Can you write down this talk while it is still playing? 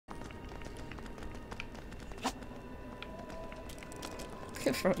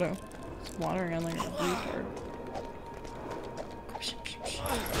Look at Frodo. He's wandering around like a retard.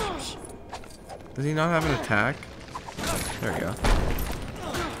 Does he not have an attack? There we go.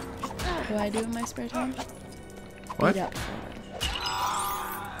 What do I do in my spare time? What? Beat up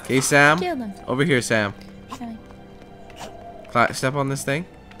Frodo. Okay, Sam. Kill them. Over here, Sam. Coming. Step on this thing.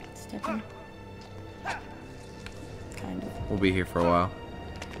 Step in. Kind of. We'll be here for a while.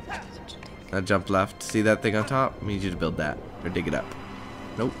 Now jump left. See that thing on top? I need you to build that. Or dig it up.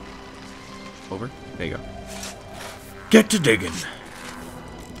 Nope. Over. There you go. Get to digging.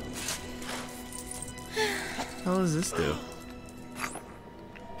 How does this do?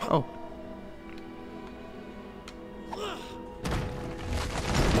 Oh.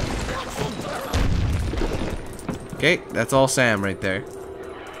 Okay, that's all Sam right there.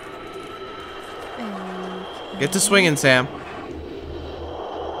 Get to swinging, Sam.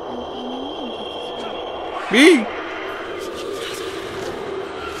 Me.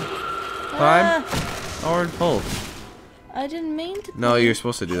 Climb. Or hold. I didn't mean to. No, you're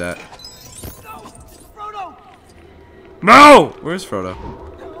supposed to do that. No! Where's Frodo?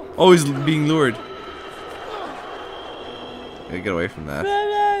 Oh, he's being lured. Gotta get away from that.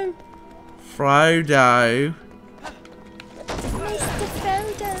 Frodo! Frodo. Mr.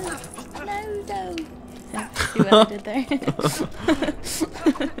 Frodo! Frodo! Yeah, see what I did there?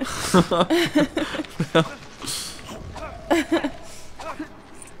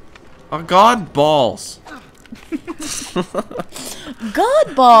 Oh God, balls.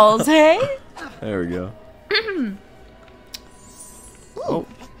 God balls, hey? There we go. Oh.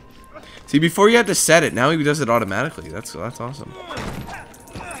 See, before you had to set it, now he does it automatically. That's awesome.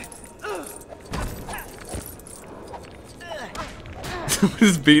 We're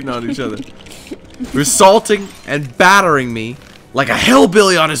just beating on each other. We're assaulting and battering me like a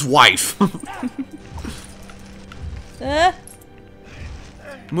hillbilly on his wife.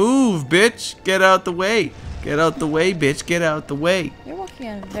 Move, bitch. Get out the way. Get out the way, bitch. Get out the way. You're walking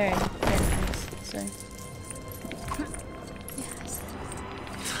on a very nice, so.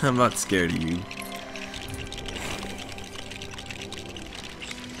 I'm not scared of you.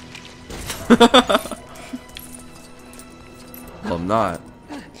 Well, I'm not.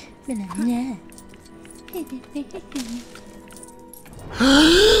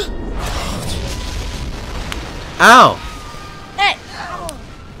 Ow! Hey!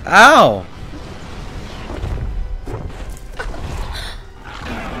 Ow!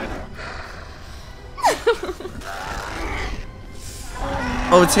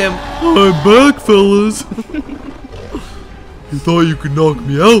 Oh, it's him. I'm back, fellas. You thought you could knock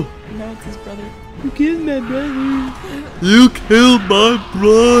me out? No, it's his brother. You killed my brother. You killed my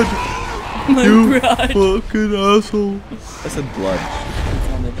blood. My You bride. fucking asshole. I said blood. It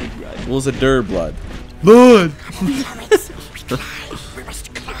sounded like bride. Well, it's a der blood. Blood. We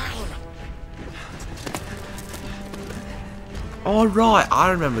must climb. All right,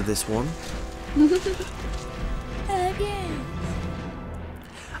 I remember this one. Again.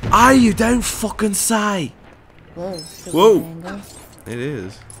 Ah, you don't fucking say. Whoa. Whoa. It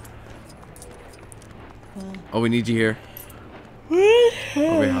is. Oh, we need you here.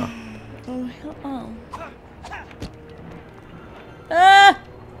 Over here. Oh, hell. Oh. Ah!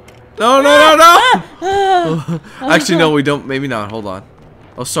 No, no, no, no! Actually, no, we don't. Maybe not. Hold on.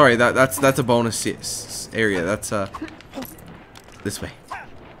 Oh, sorry. That's a bonus area. That's this way.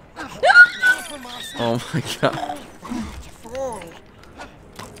 Oh my god.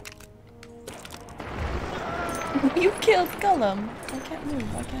 You killed Gollum. I can't move.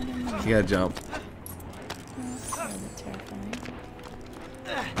 Why can't I move? You gotta jump. That's a little bit terrifying.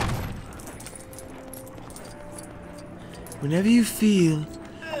 Whenever you feel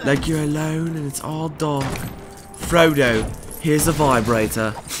like you're alone and it's all dark, Frodo, here's a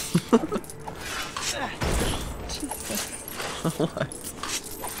vibrator. What?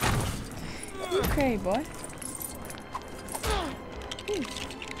 Okay, boy.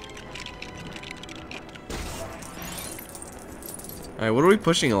 Alright, what are we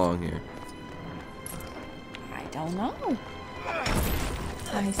pushing along here? I don't know.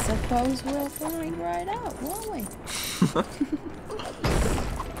 I suppose we'll find right out, won't we?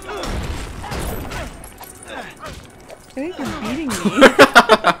 I think you're beating me.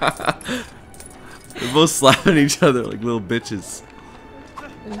 We're both slapping each other like little bitches.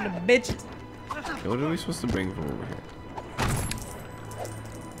 Little bitches. Okay, what are we supposed to bring from over here?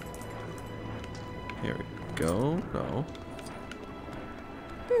 Here we go. No.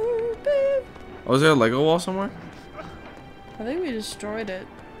 Oh, is there a Lego wall somewhere? I think we destroyed it.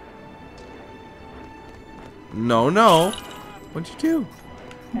 No, no. What'd you do?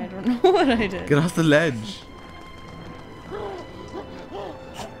 I don't know what I did. Get off the ledge.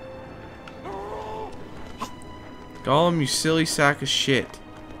 Gollum, you silly sack of shit.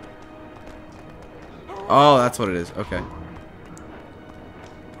 Oh, that's what it is. Okay.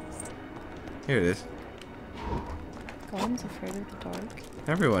 Here it is. Gollum's afraid of the dark.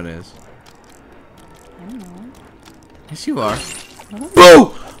 Everyone is. I don't know. Yes, you are. Huh?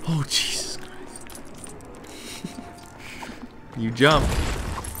 Boo! Oh, Jesus Christ. You jump.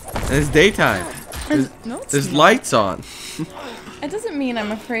 And it's daytime. There's lights on. It doesn't mean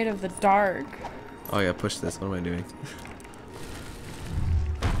I'm afraid of the dark. Oh yeah, push this. What am I doing?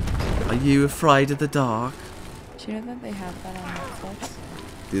 Are you afraid of the dark? Do you know that they have that on Netflix?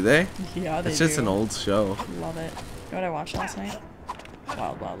 Do they? Yeah, they It's just do. an old show. Love it. You know what I watched last night?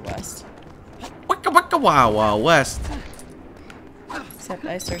 Wild Wild West. Wicka wicka wow wow west. Except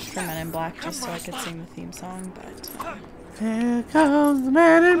I searched for Men in Black just so I could sing the theme song, but Here comes the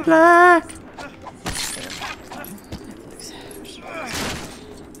man in black. Netflix.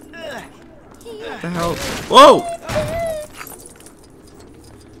 What the hell? Whoa!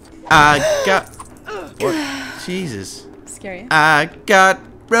 I got. What? Jesus. Scary. I got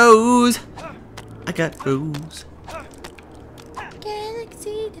Rose. I got Rose.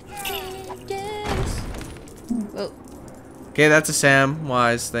 Galaxy Defenders. Whoa. Okay, that's a Sam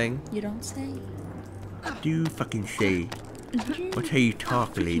Wise thing. You don't say. Do fucking say. What's how you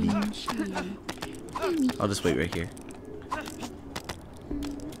talk, lady? I'll just wait right here.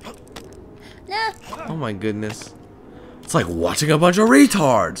 No. Oh my goodness. It's like watching a bunch of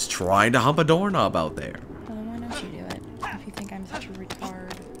retards trying to hump a doorknob out there. Well, then why don't you do it? If you think I'm such a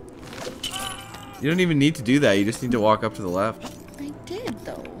retard. You don't even need to do that. You just need to walk up to the left. I did,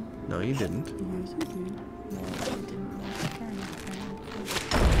 though. No, you didn't. Yes, I did. No, I didn't.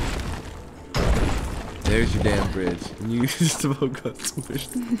 There's your damn bridge. And you just about got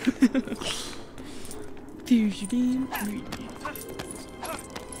squished. There's your damn bridge.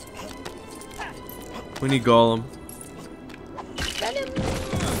 We need Gollum. Got him.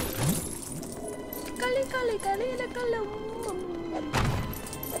 Golly, golly, golly, golly.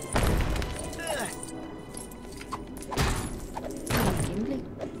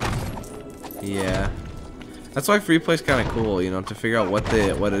 Yeah. That's why free play's kind of cool, you know, to figure out what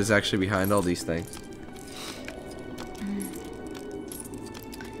is actually behind all these things.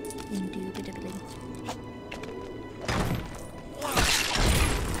 Indubitably.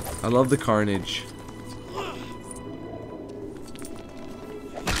 I love the carnage.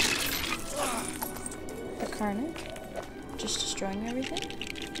 The carnage? Just destroying everything?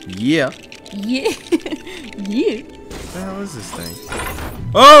 Yeah. Yeah. Yeah. What the hell is this thing?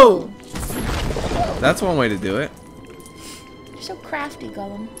 Oh! That's one way to do it. You're so crafty,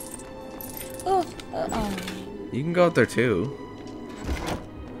 Gollum. Oh, You can go out there too.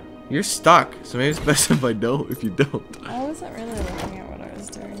 You're stuck, so maybe it's best if I don't, if you don't. I wasn't really looking at what I was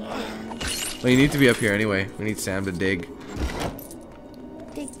doing. Well, you need to be up here anyway. We need Sam to dig.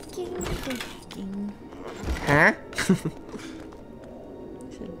 Digging, digging. Huh? I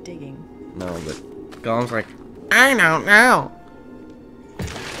said digging. No, but Gollum's like, I don't know.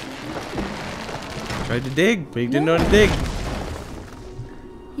 Tried to dig, but he didn't know how to dig.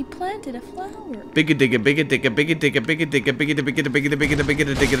 He planted a flower. Bigga digga, bigga digga, bigga digga, bigga digga, bigga digga, bigga digga, bigga digga,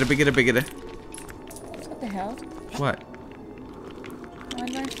 bigga digga, bigga digga. What the hell? What?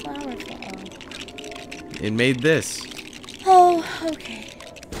 Why'd my flower fall? It made this. Oh, okay.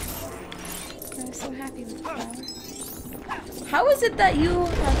 I was so happy with the flower. How is it that you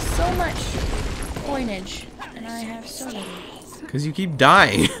have so much coinage and I have so little? Cause you keep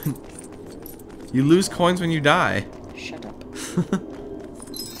dying. You lose coins when you die. Shut up.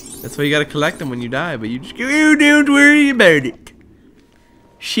 That's why you gotta collect them when you die, but you just go, oh, don't worry about it.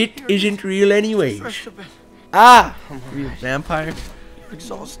 Shit isn't real anyways. Ah! You vampire? You're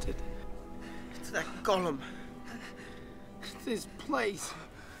exhausted. It's that Gollum. It's this place.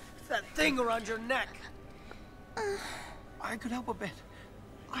 It's that thing around your neck. I could help a bit.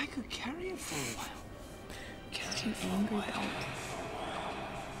 I could carry it for a while. Such an angry dog.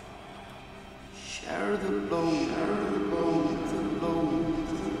 Share the load, the load, the load,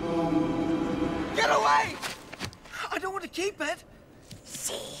 the load. Get away! I don't want to keep it.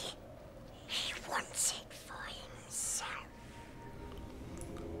 See, he wants it for himself.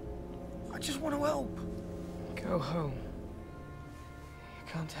 I just want to help. Go home. You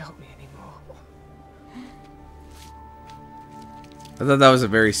can't help me anymore. I thought that was a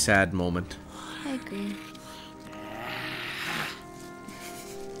very sad moment. I agree.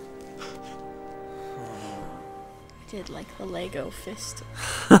 I did like the Lego fist.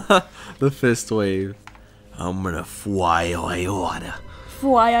 The fist wave. I'm gonna fly Iota.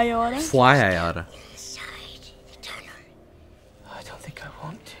 Why I oughta? Fly Iota. Inside the tunnel. I don't think I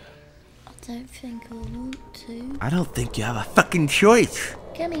want to. I'll don't think I want to. I don't think you have a fucking choice.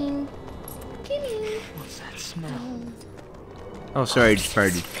 Come in. Come in. What's that smell? Oh, sorry, I just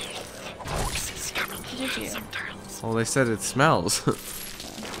farted. Did you? Well, they said it smells.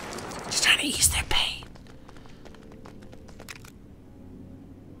 Just trying to ease their pain.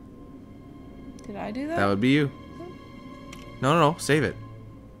 Did I do that? That would be you. No, no, no, save it.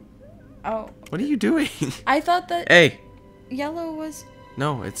 Oh. What are you doing? I thought that Hey. yellow was...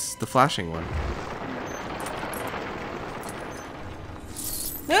 No, it's the flashing one.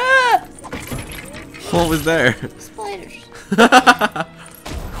 Ah! What was there? Spiders.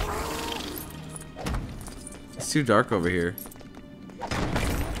 It's too dark over here.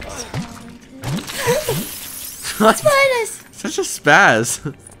 Spiders! Such a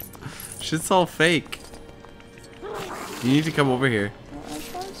spaz. Shit's all fake. You need to come over here. I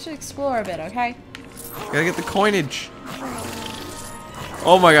just wanted to explore a bit, okay? Gotta get the coinage.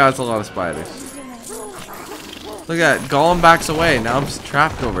 Oh my god, it's a lot of spiders. Look at that. Gollum backs away. Now I'm just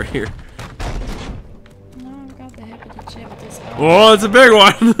trapped over here. No, I've got the hippopotamus. Oh, it's a big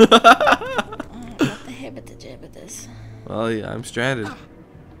one. I've got the hippopotamus. Well, yeah, I'm stranded.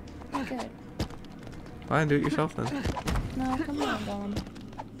 Good. Fine, do it yourself then. No, come on, Gollum.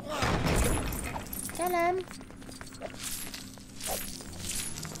 Gollum.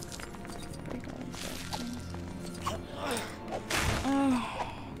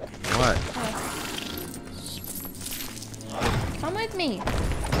 What? Come with me.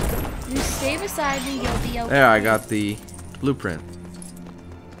 You stay beside me, you'll be okay. There, I got the blueprint.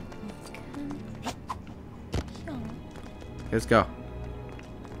 Let's go.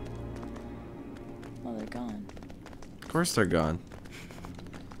 Oh, they're gone. Of course they're gone.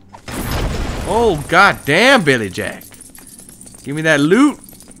 Oh, god damn, Billy Jack. Give me that loot.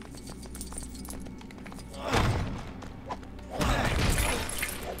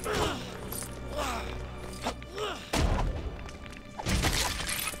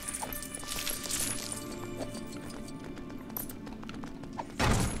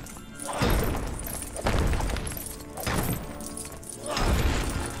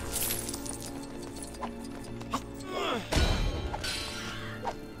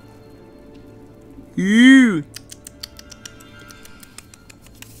 Ew.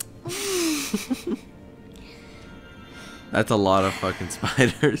 That's a lot of fucking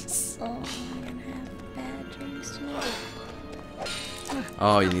spiders. Oh, I'm gonna have bad dreams tonight.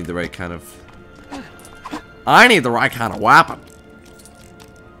 Oh, you need the right kind of... I need the right kind of weapon.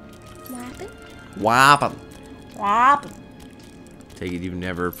 Weapon? Weapon. Weapon. Take it you've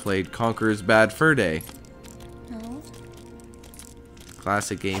never played Conqueror's Bad Fur Day. No.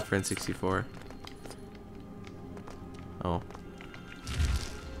 Classic game for N64. Oh.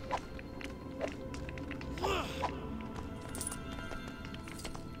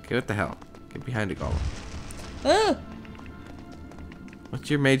 Okay, what the hell? Get behind a golem. Oh!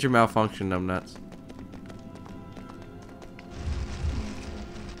 What's your major malfunction, numbnuts?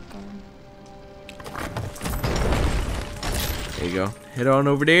 There you go. Head on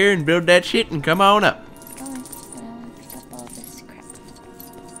over there and build that shit and come on up. Going. Pick up all this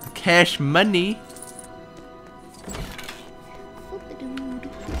crap. Cash money.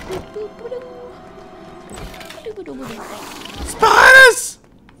 Spiders!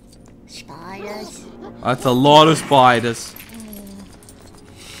 Spiders. That's a lot of spiders.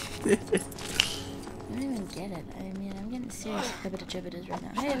 I don't even get it. I mean, I'm getting serious hippopotamus right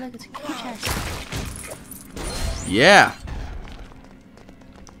now. Hey, look, it's a cute chest. Yeah.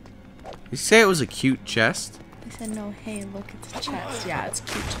 You say it was a cute chest? I said, no, hey, look, it's a chest. Yeah, it's a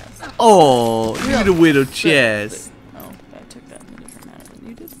cute chest. Oh, little widow chest. Oh, I took that in a different manner than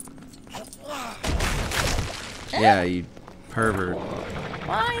you did. Yeah, you pervert.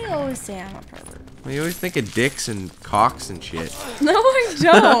 Why you always say I'm a pervert? Well, you always think of dicks and cocks and shit. No, I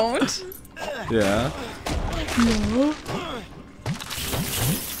don't. Yeah. No.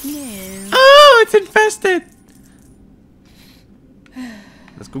 Oh, it's infested.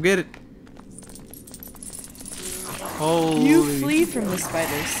 Let's go get it. Holy. You flee from the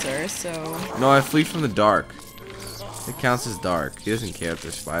spiders, sir, so... No, I flee from the dark. It counts as dark. He doesn't care if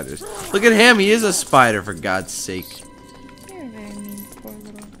there's spiders. Look at him. He is a spider, for God's sake. You're very mean, poor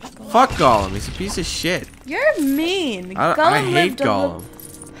little Gollum. Fuck Gollum. He's a piece of shit. You're mean. I hate lived Gollum.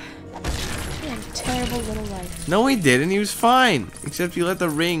 He had a terrible little life. No, he didn't. He was fine. Except you let the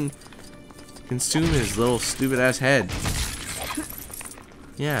ring consume his little stupid ass head.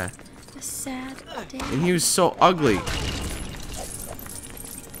 Yeah. A sad day. And he was so ugly.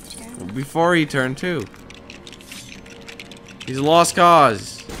 Before he turned 2. He's a lost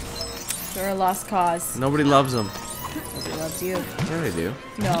cause. You're a lost cause. Nobody loves him. Nobody loves you. Yeah, they do.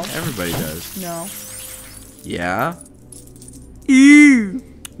 No. Everybody does. No. Yeah? Ew.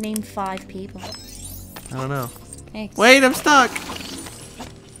 Name 5 people. I don't know. Thanks. Wait, I'm stuck.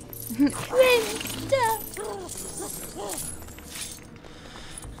 Wait, stop.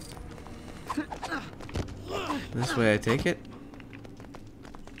 This way I take it?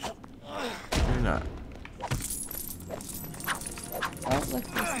 Or not? Oh, look,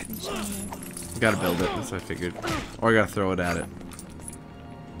 there's something. Gotta build it, that's what I figured. Or I gotta throw it at it.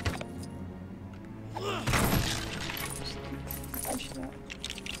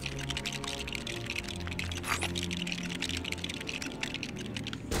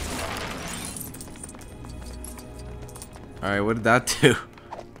 Alright, what did that do?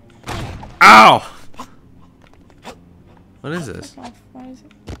 Ow! What is this? Why is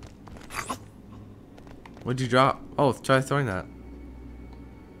it? What'd you drop? Oh, try throwing that.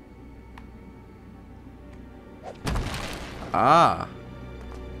 Ah.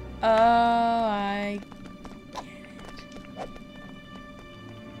 Oh, I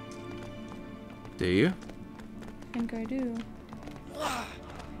Do you? think I do.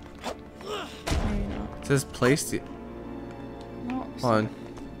 Maybe not. It says place the... No, Hold on.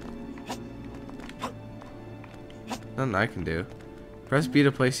 Nothing I can do. Press B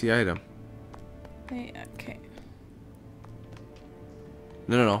to place the item. Wait, okay.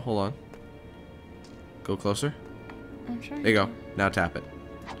 No, hold on. Go closer. I'm trying. There you go. to. Now tap it.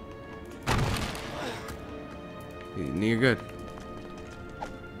 You're good.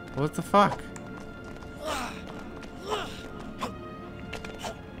 What the fuck?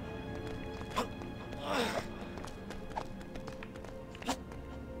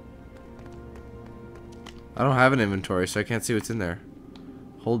 I don't have an inventory, so I can't see what's in there.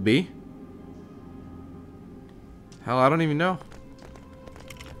 Hold B? Hell, I don't even know.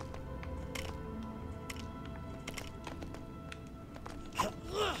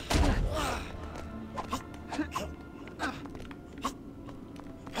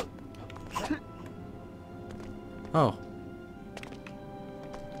 Oh.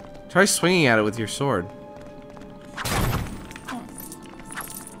 Try swinging at it with your sword.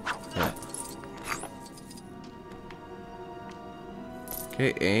 Yeah.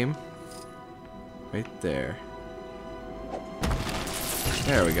 Okay, aim. Right there.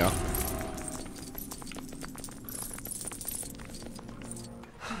 There we go.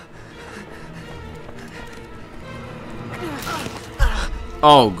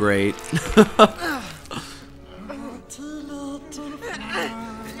 Oh, great.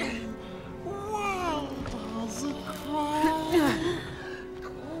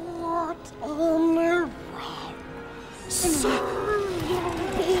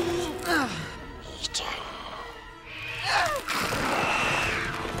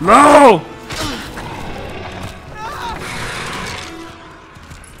 No!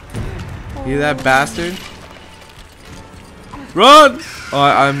 You that bastard? Run! Oh,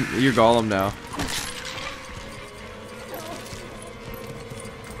 I'm your golem now.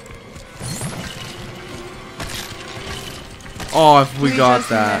 Oh, if we got just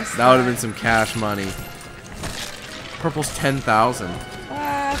that, missed that would have that. been some cash money. Purple's 10,000.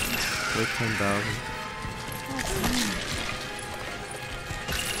 What? With 10,000.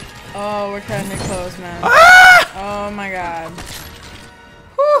 Oh, we're cutting it close, man. Ah! Oh my god.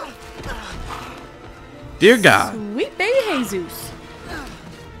 Whew. Dear God. Sweet baby Jesus.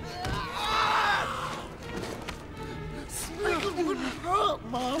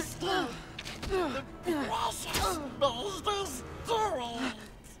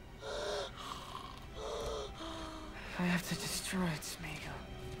 I have to destroy it, Smeagol.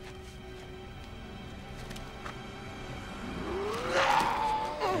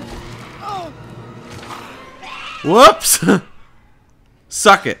 Whoops!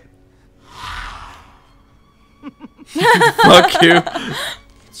 Suck it. Fuck you.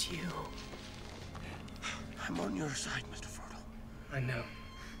 It's you. I'm on your side, Mr. Frodo. I know.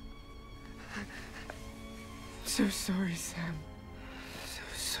 So sorry, Sam. So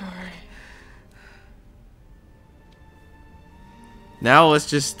sorry. Now let's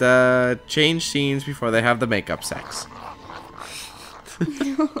just change scenes before they have the makeup sex.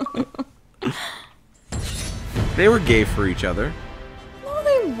 They were gay for each other. No,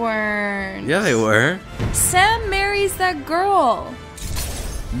 they weren't. Yeah, they were. Sam marries that girl.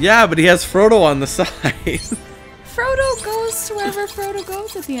 Yeah, but he has Frodo on the side. Frodo goes to wherever Frodo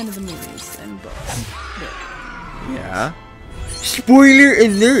goes at the end of the movies and books. Yeah. Spoiler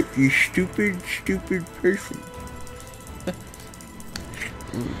alert, you stupid person.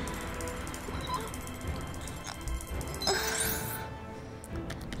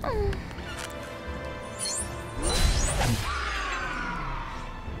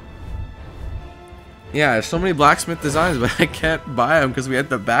 Yeah, there's so many blacksmith designs, but I can't buy them because we had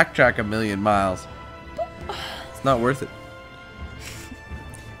to backtrack 1,000,000 miles. It's not worth it.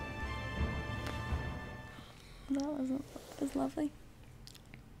 That was lovely.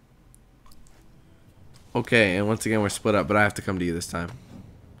 Okay, and once again we're split up, but I have to come to you this time.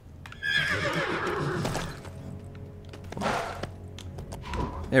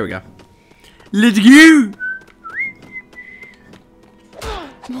 There we go. Let's go!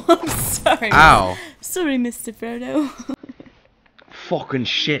 I'm sorry. Ow. Sorry, Mr. Frodo. Fucking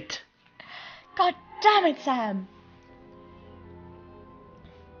shit. God damn it, Sam.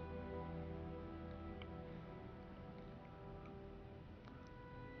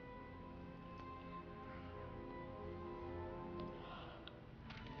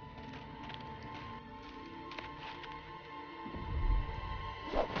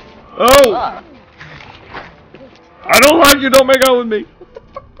 Oh! I don't like you, don't make out with me.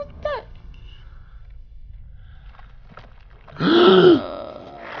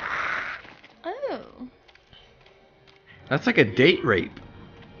 Oh. That's like a date rape.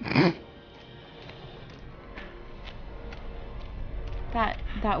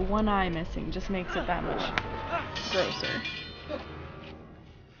 That one eye missing just makes it that much grosser.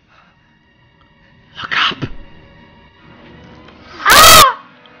 Look up.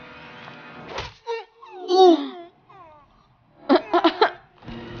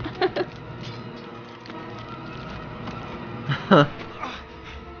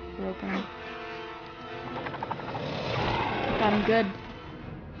 Broken him. Got him good.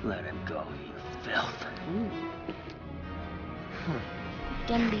 Let him go, you filth.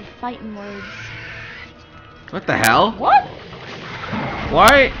 Again, these fighting words. What the hell? What?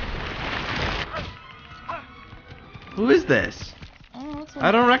 Why? Who is this? Oh,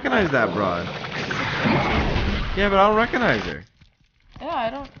 I don't recognize that broad. Yeah, but I don't recognize her. Yeah, I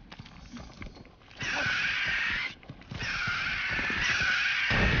don't.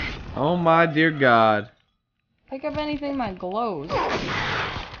 Oh my dear God. Pick up anything that glows.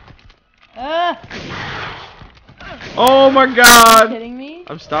 Ah! Oh my Are you God. kidding me?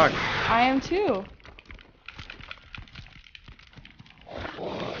 I'm stuck. I am too.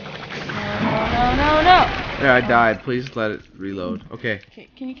 No. There, I died. Please let it reload. Okay. Okay,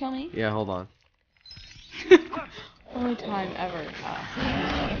 can you kill me? Yeah, hold on. Only time ever.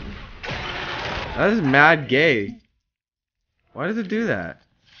 That is mad gay. Why does it do that?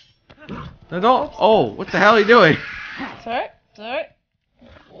 No, don't. Oh, what the hell are you doing? Sorry.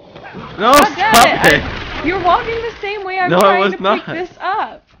 No, God damn stop it. it. You're walking the same way I'm No, I trying was to not. pick this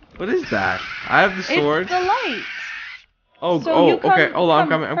up. What is that? I have the sword. It's the light. Oh, So you come- okay. Hold on, I'm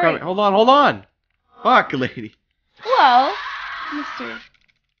come coming. right. Hold on. Fuck, lady. Well, Mr.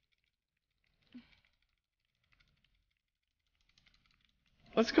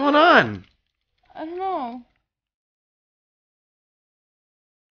 What's going on? I don't know.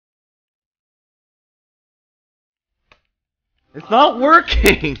 It's not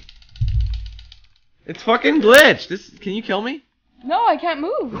working. It's fucking glitched. Can you kill me? No, I can't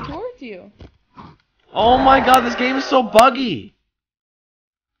move towards you. Oh my God, this game is so buggy.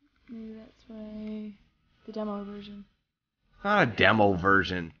 Maybe that's why the demo version. It's not a demo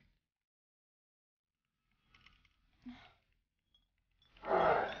version.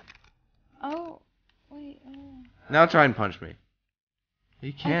 Oh, wait. Oh. Now try and punch me. You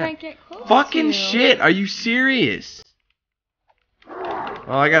I can't. can't get close. Fucking to you. shit, are you serious?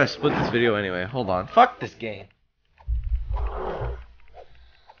 Well, I gotta split this video anyway. Hold on. Fuck this game.